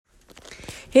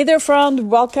Hey there,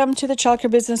 friend. Welcome to the Childcare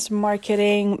Business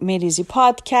Marketing Made Easy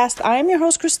podcast. I am your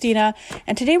host, Christina,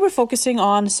 and today we're focusing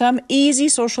on some easy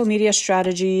social media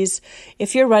strategies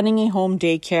if you're running a home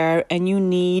daycare and you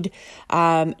need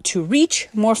to reach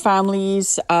more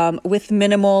families with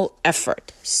minimal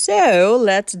effort. So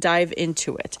let's dive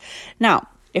into it. Now,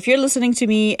 if you're listening to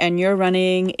me and you're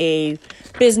running a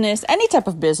business, any type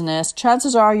of business,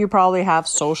 chances are you probably have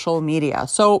social media.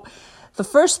 So the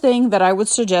first thing that I would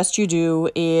suggest you do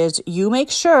is you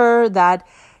make sure that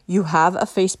you have a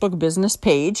Facebook business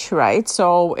page, right?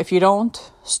 So if you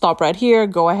don't, stop right here,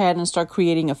 go ahead and start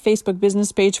creating a Facebook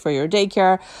business page for your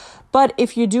daycare. But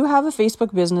if you do have a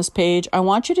Facebook business page, I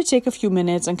want you to take a few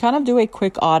minutes and kind of do a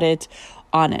quick audit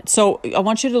on it. So I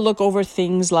want you to look over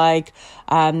things like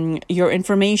your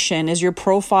information. Is your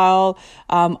profile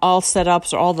all set up?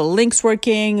 So all the links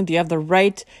working? Do you have the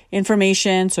right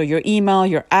information? So your email,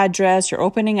 your address, your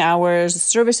opening hours,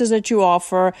 services that you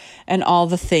offer, and all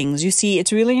the things. You see,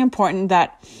 it's really important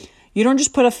that you don't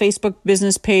just put a Facebook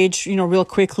business page, real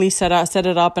quickly, set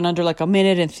it up in under like a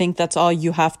minute and think that's all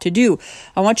you have to do.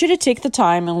 I want you to take the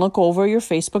time and look over your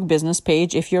Facebook business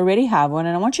page if you already have one.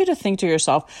 And I want you to think to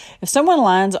yourself, if someone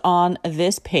lands on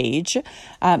this page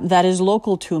that is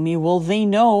local to me, will they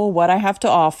know what I have to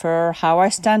offer, how I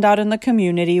stand out in the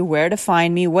community, where to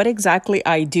find me, what exactly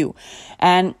I do?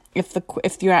 And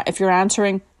if you're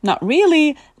answering not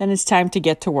really, then it's time to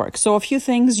get to work. So a few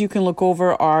things you can look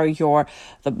over are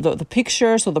the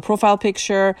picture, so the profile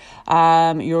picture,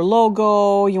 your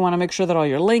logo. You want to make sure that all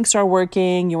your links are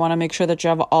working. You want to make sure that you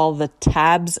have all the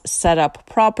tabs set up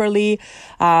properly.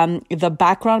 The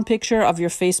background picture of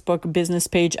your Facebook business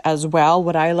page as well.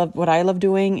 What I love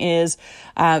doing is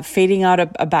fading out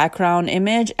a background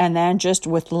image and then just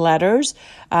with letters,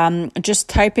 just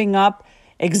typing up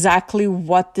exactly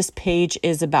what this page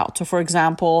is about. So for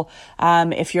example,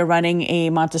 if you're running a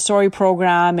Montessori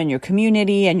program in your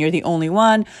community and you're the only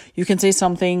one, you can say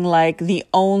something like the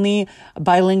only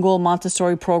bilingual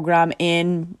Montessori program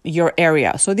in your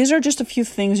area. So these are just a few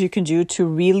things you can do to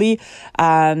really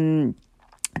to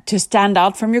stand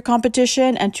out from your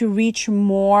competition and to reach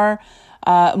more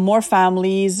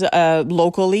families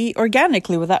locally,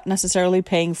 organically, without necessarily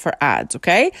paying for ads,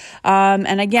 okay?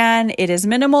 And again, it is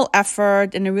minimal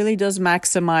effort and it really does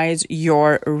maximize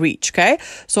your reach, okay?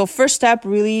 So first step,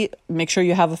 really make sure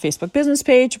you have a Facebook business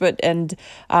page,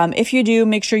 if you do,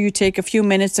 make sure you take a few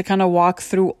minutes to kind of walk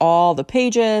through all the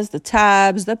pages, the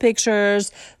tabs, the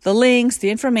pictures, the links, the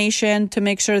information to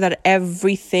make sure that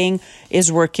everything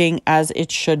is working as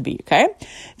it should be, okay?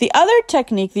 The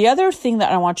other thing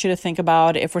that I want you to think about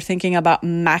if we're thinking about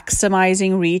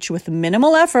maximizing reach with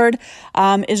minimal effort,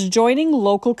 is joining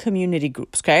local community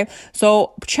groups, okay?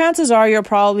 So chances are you're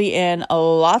probably in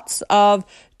lots of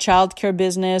childcare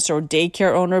business or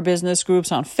daycare owner business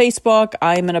groups on Facebook.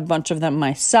 I'm in a bunch of them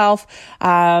myself.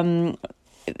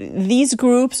 These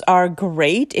groups are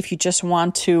great if you just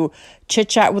want to chit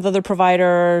chat with other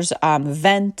providers,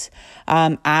 vent,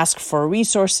 ask for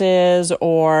resources,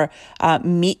 or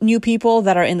meet new people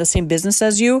that are in the same business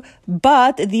as you.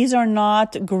 But these are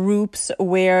not groups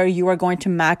where you are going to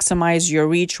maximize your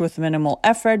reach with minimal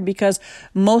effort, because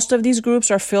most of these groups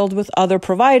are filled with other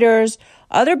providers,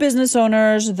 other business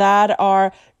owners that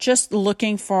are just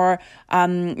looking for,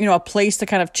 a place to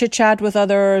kind of chit chat with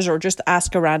others or just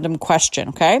ask a random question.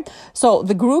 Okay. So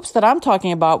the groups that I'm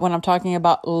talking about when I'm talking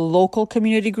about local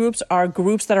community groups are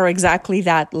groups that are exactly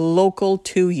that, local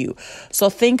to you. So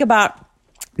think about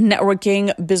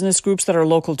networking business groups that are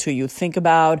local to you. Think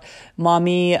about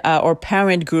mommy or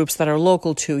parent groups that are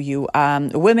local to you,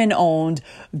 women-owned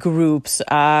groups.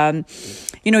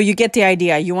 You get the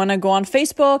idea. You want to go on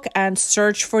Facebook and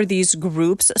search for these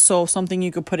groups. So something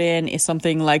you could put in is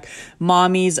something like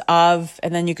mommies of,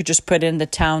 and then you could just put in the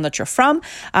town that you're from.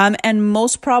 And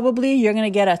most probably you're going to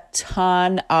get a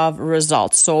ton of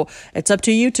results. So it's up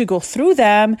to you to go through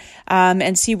them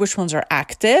and see which ones are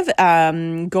active.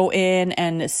 Go in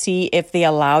and see if they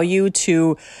allow you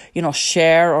to,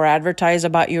 share or advertise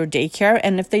about your daycare.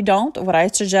 And if they don't, what I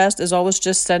suggest is always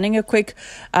just sending a quick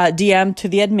DM to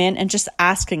the admin and just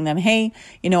asking them, hey,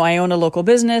 I own a local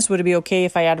business. Would it be okay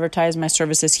if I advertise my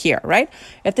services here, right?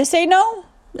 If they say no,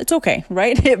 it's okay,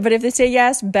 right? But if they say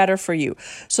yes, better for you.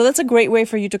 So that's a great way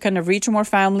for you to kind of reach more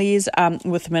families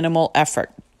with minimal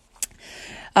effort.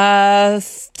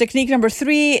 Technique number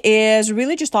 3 is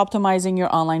really just optimizing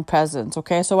your online presence.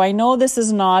 Okay. So I know this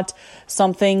is not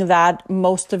something that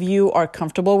most of you are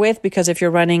comfortable with, because if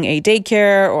you're running a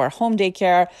daycare or a home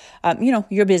daycare,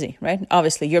 you're busy, right?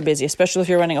 Obviously you're busy, especially if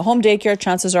you're running a home daycare.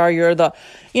 Chances are you're the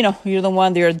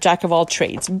jack of all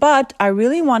trades. But I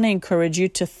really want to encourage you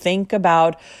to think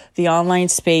about the online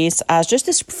space as just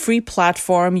this free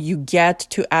platform you get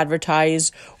to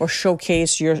advertise or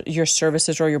showcase your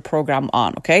services or your program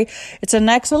on, okay? It's an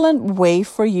excellent way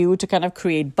for you to kind of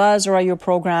create buzz around your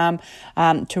program,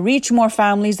 to reach more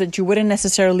families that you wouldn't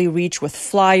necessarily reach with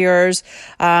flyers,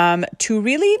 to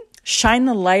really shine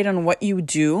the light on what you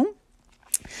do.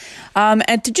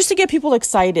 And to get people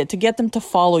excited, to get them to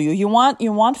follow you. You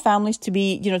want families to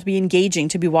be engaging,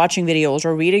 to be watching videos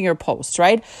or reading your posts,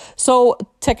 right? So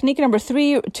technique number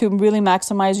 3 to really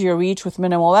maximize your reach with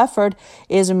minimal effort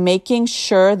is making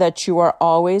sure that you are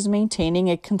always maintaining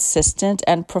a consistent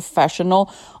and professional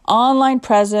online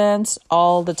presence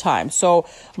all the time. So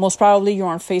most probably you're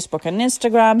on Facebook and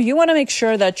Instagram. You want to make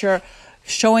sure that you're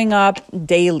showing up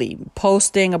daily,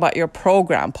 posting about your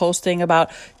program, posting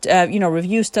about,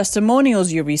 reviews,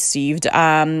 testimonials you received,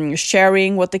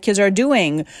 sharing what the kids are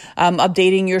doing,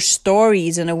 updating your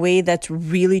stories in a way that's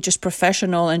really just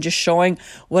professional and just showing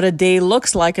what a day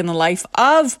looks like in the life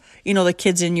of, the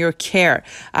kids in your care,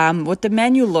 what the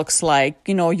menu looks like,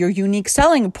 your unique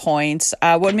selling points,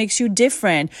 what makes you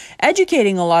different,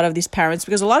 educating a lot of these parents,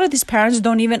 because a lot of these parents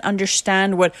don't even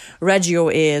understand what Reggio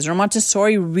is or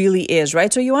Montessori really is,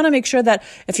 right? So you want to make sure that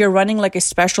if you're running like a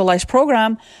specialized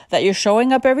program, that you're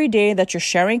showing up every day, that you're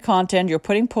sharing content, you're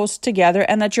putting posts together,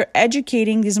 and that you're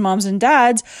educating these moms and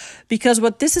dads, because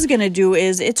what this is going to do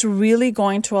is it's really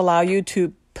going to allow you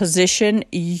to position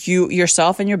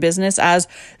yourself and your business as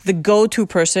the go-to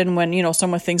person when,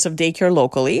 someone thinks of daycare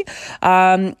locally.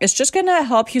 It's just going to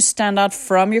help you stand out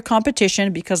from your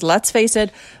competition, because let's face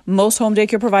it, most home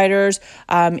daycare providers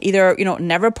either,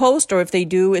 never post, or if they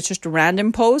do, it's just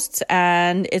random posts.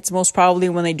 And it's most probably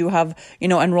when they do have,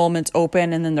 enrollments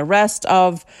open, and then the rest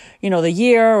of, the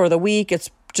year or the week,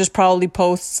 it's just probably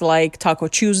posts like Taco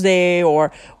Tuesday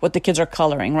or what the kids are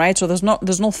coloring, right? So there's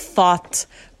no thought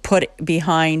put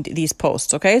behind these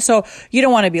posts, okay? So you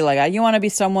don't want to be like that. You want to be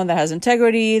someone that has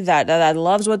integrity, that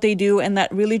loves what they do, and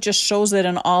that really just shows it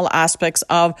in all aspects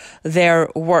of their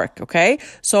work, okay?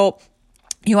 So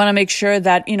you want to make sure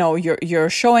that, you're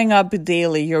showing up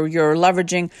daily, you're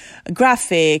leveraging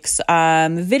graphics,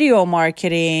 video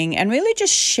marketing, and really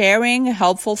just sharing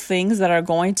helpful things that are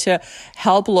going to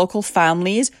help local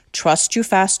families trust you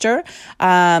faster,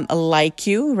 like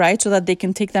you, right? So that they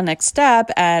can take the next step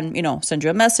and, send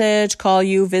you a message, call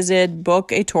you, visit,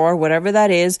 book a tour, whatever that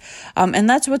is. And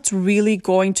that's what's really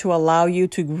going to allow you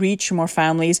to reach more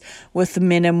families with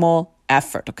minimal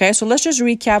effort. Okay, so let's just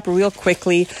recap real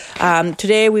quickly.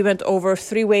 Today we went over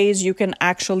 3 ways you can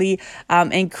actually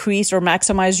increase or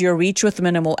maximize your reach with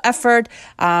minimal effort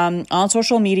on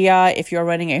social media if you're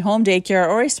running a home daycare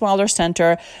or a smaller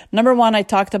center. Number 1, I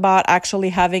talked about actually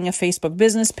having a Facebook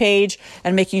business page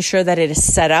and making sure that it is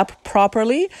set up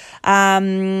properly.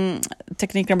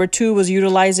 Technique number 2 was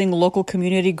utilizing local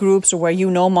community groups where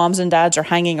moms and dads are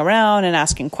hanging around and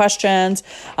asking questions,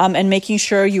 and making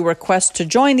sure you request to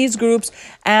join these groups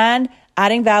and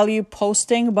adding value,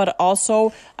 posting, but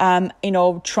also,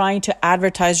 trying to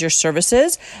advertise your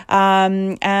services.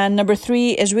 And number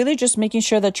 3 is really just making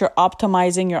sure that you're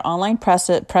optimizing your online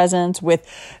presence with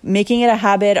making it a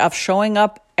habit of showing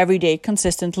up every day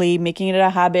consistently, making it a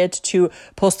habit to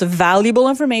post valuable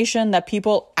information that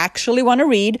people actually want to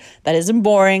read, that isn't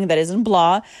boring, that isn't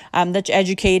blah, that's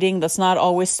educating, that's not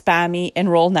always spammy,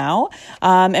 enroll now,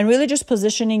 and really just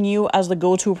positioning you as the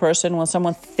go-to person when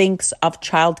someone thinks of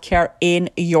childcare in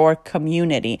your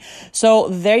community. So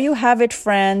there you have it,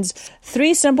 friends.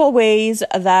 3 simple ways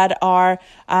that are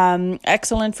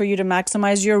excellent for you to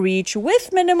maximize your reach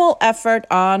with minimal effort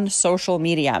on social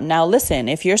media. Now, listen,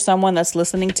 if you're someone that's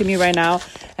listening to me right now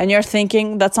and you're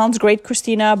thinking, that sounds great,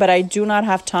 Christina, but I do not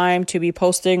have time to be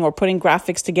posting or putting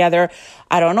graphics together.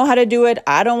 I don't know how to do it.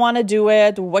 I don't want to do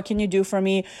it. What can you do for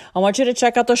me? I want you to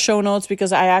check out the show notes,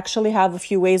 because I actually have a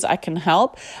few ways I can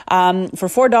help.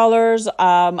 For $4,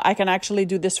 I can actually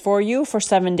do this for you for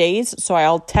 7 days. So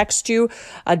I'll text you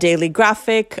a daily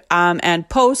graphic and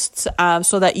posts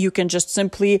so that you can just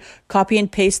simply copy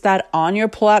and paste that on your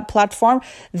platform.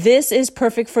 This is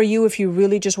perfect for you if you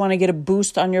really just want to get a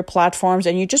boost on your platforms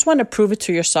and you just want to prove it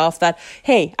to yourself that,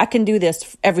 hey, I can do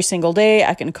this every single day.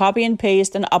 I can copy and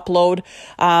paste and upload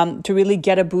to really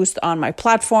get a boost on my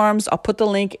platforms. I'll put the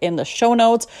link in the show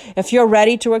notes. If you're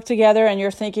ready to work together and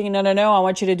you're thinking, no, I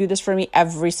want you to do this for me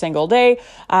every single day,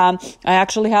 I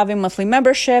actually have a monthly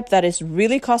membership that is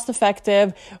really cost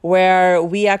effective, where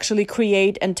we actually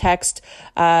create and text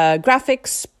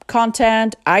graphics,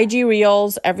 content, IG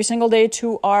Reels every single day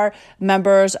to our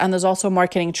members. And there's also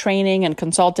marketing training and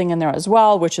consulting in there as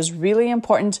well, which is really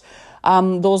important.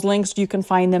 Those links, you can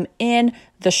find them in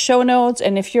the show notes.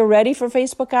 And if you're ready for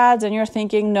Facebook ads and you're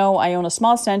thinking, no, I own a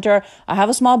small center, I have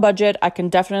a small budget, I can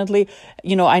definitely,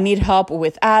 I need help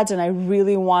with ads and I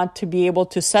really want to be able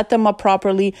to set them up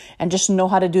properly and just know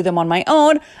how to do them on my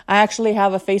own, I actually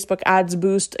have a Facebook ads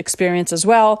boost experience as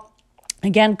well.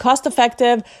 Again, cost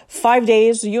effective, 5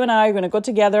 days. You and I are going to go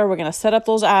together. We're going to set up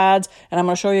those ads and I'm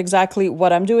going to show you exactly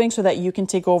what I'm doing so that you can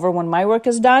take over when my work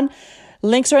is done.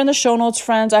 Links are in the show notes,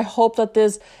 friends. I hope that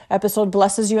this episode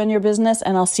blesses you and your business,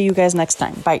 and I'll see you guys next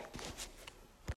time. Bye.